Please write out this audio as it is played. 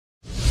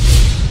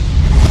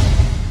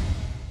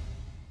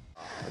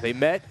They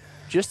met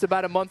just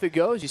about a month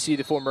ago. As you see,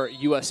 the former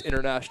U.S.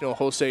 international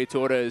Jose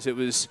Torres. It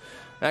was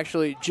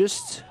actually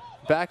just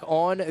back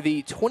on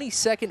the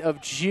 22nd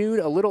of June,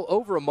 a little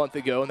over a month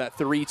ago, in that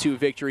 3-2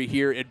 victory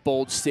here at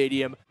Bold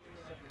Stadium.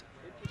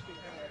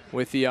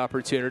 With the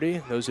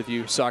opportunity, those of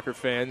you soccer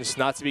fans,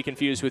 not to be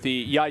confused with the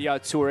Yaya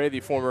Toure, the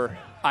former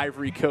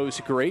Ivory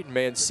Coast great,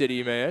 Man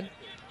City man.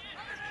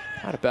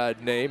 Not a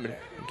bad name and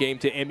game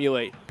to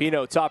emulate.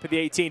 Pino, top of the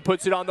 18,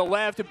 puts it on the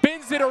left,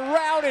 bends it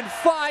around and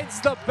finds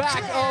the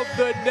back of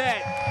the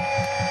net.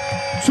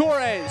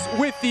 Torres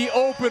with the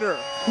opener.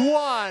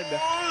 Juan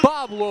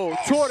Pablo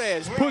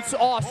Torres puts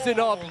Austin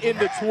up in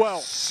the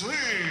 12th.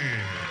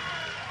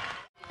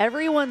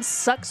 Everyone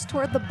sucks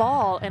toward the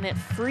ball, and it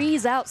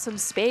frees out some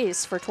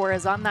space for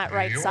Torres on that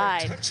right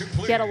side.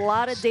 He had a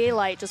lot of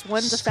daylight, just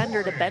one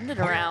defender to bend it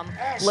around.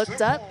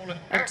 Looked up,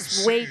 and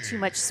just way too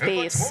much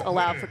space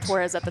allowed for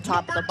Torres at the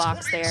top of the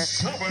box there.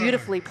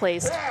 Beautifully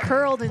placed,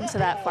 curled into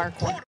that far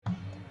corner.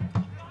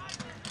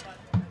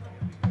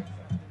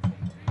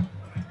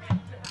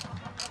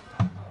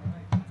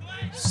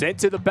 Sent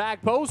to the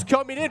back post,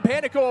 coming in,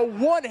 Panico, a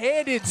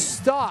one-handed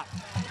stop.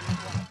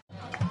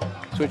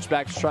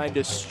 Switchbacks trying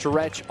to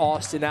stretch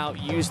Austin out,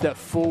 use that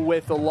full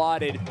width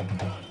allotted.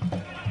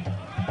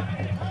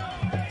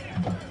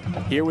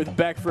 Here with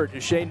Beckford,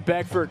 Shane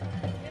Beckford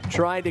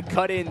trying to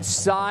cut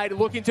inside,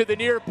 looking to the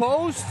near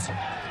post.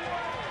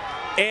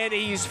 And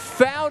he's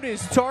found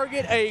his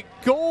target, a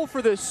goal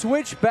for the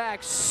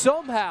Switchbacks,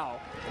 somehow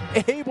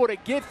able to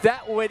get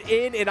that one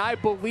in, and I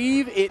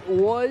believe it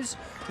was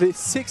the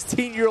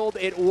 16-year-old,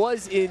 it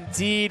was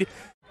indeed.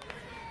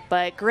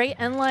 But great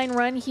end line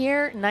run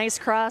here, nice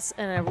cross,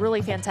 and a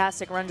really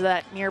fantastic run to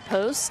that near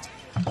post.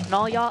 And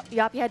all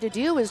Yapi had to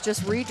do was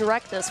just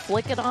redirect this,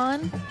 flick it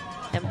on,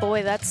 and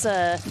boy, that's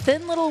a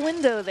thin little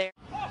window there.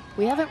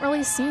 We haven't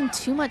really seen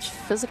too much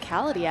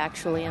physicality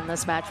actually in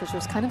this match, which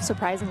was kind of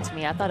surprising to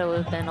me. I thought it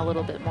would have been a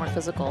little bit more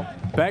physical.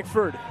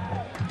 Beckford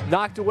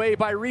knocked away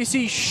by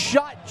Reese,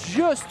 shot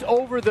just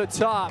over the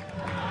top.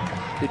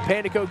 Did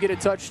Panico get a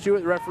touch to it?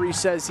 The referee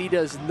says he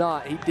does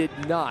not. He did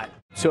not.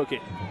 Took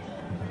it.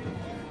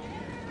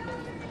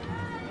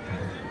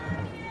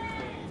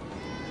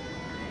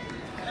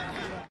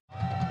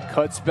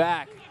 Cuts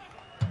back.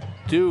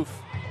 Doof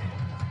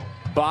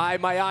by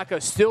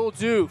Mayaka, still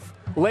Doof.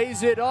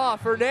 Lays it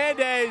off.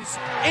 Fernandez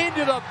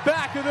into the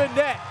back of the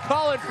net.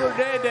 Colin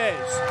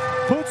Fernandez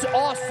puts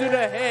Austin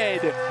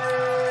ahead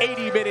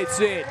 80 minutes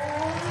in.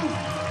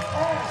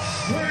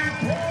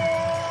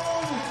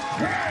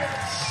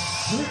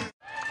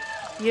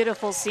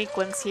 Beautiful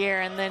sequence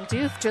here, and then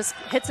Doof just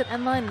hits an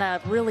end line.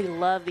 I really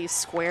love these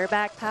square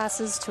back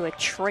passes to a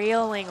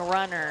trailing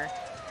runner.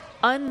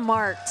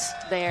 Unmarked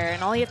there,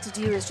 and all you have to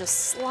do is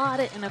just slot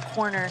it in a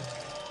corner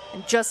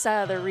and just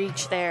out of the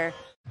reach there.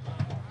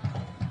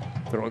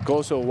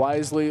 Troncoso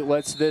wisely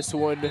lets this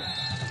one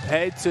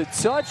head to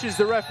touch as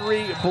the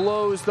referee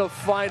blows the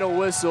final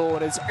whistle,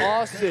 and it's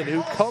Austin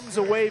who comes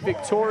away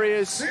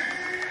victorious.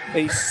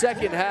 A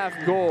second half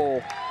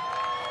goal.